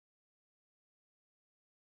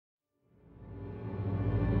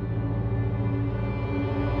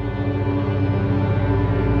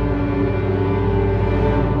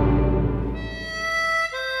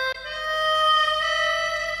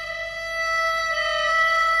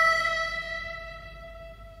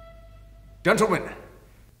Gentlemen,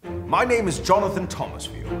 my name is Jonathan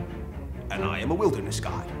Thomasville, and I am a wilderness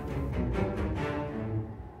guide.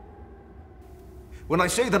 When I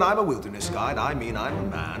say that I'm a wilderness guide, I mean I'm a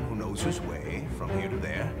man who knows his way from here to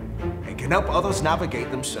there and can help others navigate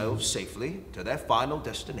themselves safely to their final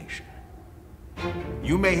destination.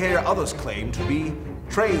 You may hear others claim to be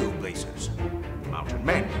trailblazers, mountain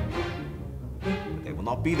men, but they will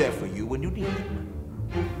not be there for you when you need them.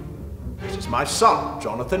 This is my son,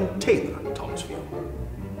 Jonathan Taylor Thomasville.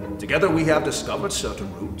 Together we have discovered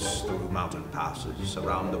certain routes through mountain passes,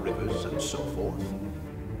 around the rivers, and so forth,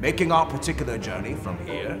 making our particular journey from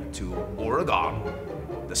here to Oregon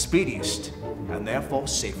the speediest and therefore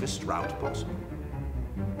safest route possible.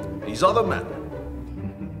 These other men,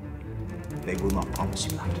 they will not promise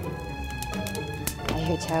you that. I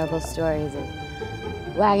hear terrible stories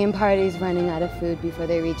of wagon parties running out of food before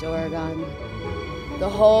they reach Oregon. The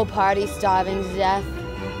whole party starving to death.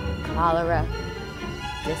 Cholera,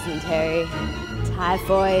 dysentery,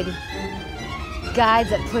 typhoid. Guides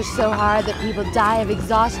that push so hard that people die of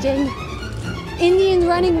exhaustion. Indians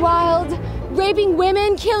running wild, raping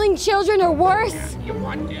women, killing children, or worse. You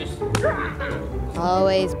want this?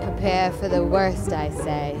 Always prepare for the worst, I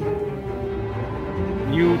say.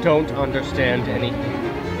 You don't understand anything.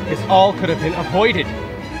 This all could have been avoided.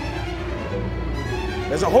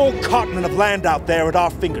 There's a whole continent of land out there at our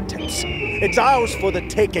fingertips. It's ours for the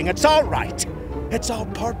taking. It's our right. It's our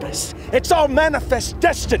purpose. It's our manifest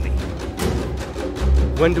destiny.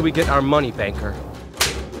 When do we get our money, banker?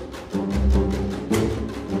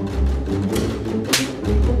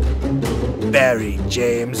 Barry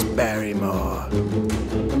James Barrymore.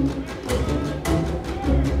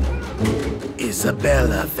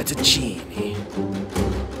 Isabella Fettuccini.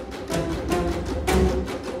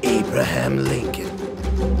 Abraham Lincoln.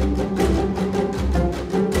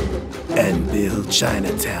 And Bill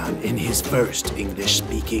Chinatown in his first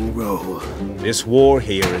English-speaking role. This war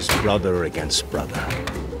here is brother against brother.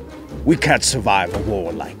 We can't survive a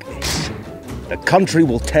war like this. The country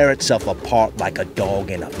will tear itself apart like a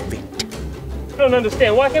dog in a fit. I don't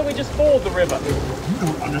understand. Why can't we just ford the river? You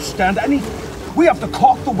don't understand anything. We have to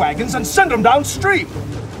caulk the wagons and send them downstream.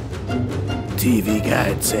 TV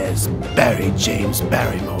Guide says Barry James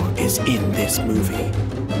Barrymore is in this movie.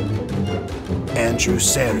 Andrew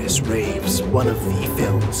Saris raves one of the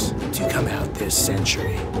films to come out this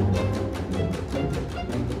century.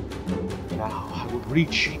 Now I will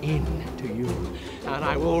reach in to you, and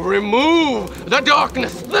I will remove the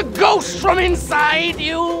darkness, the ghost from inside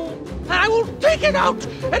you, and I will take it out,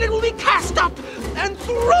 and it will be cast up and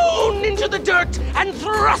thrown into the dirt and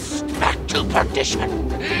thrust back to perdition.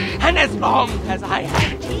 And as long as I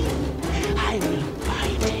have teeth, I will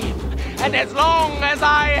bite him. And as long as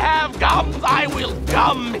I have gums, I will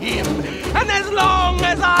gum him. And as long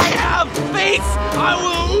as I have face, I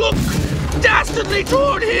will look dastardly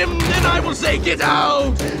toward him. And I will say, get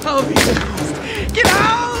out of here, ghost. Get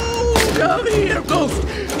out of here, ghost.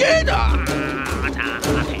 Get out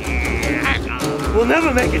of here. We'll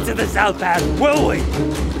never make it to the South Pass, will we?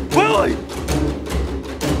 Will we?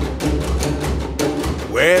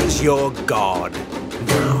 Where's your God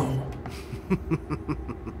now?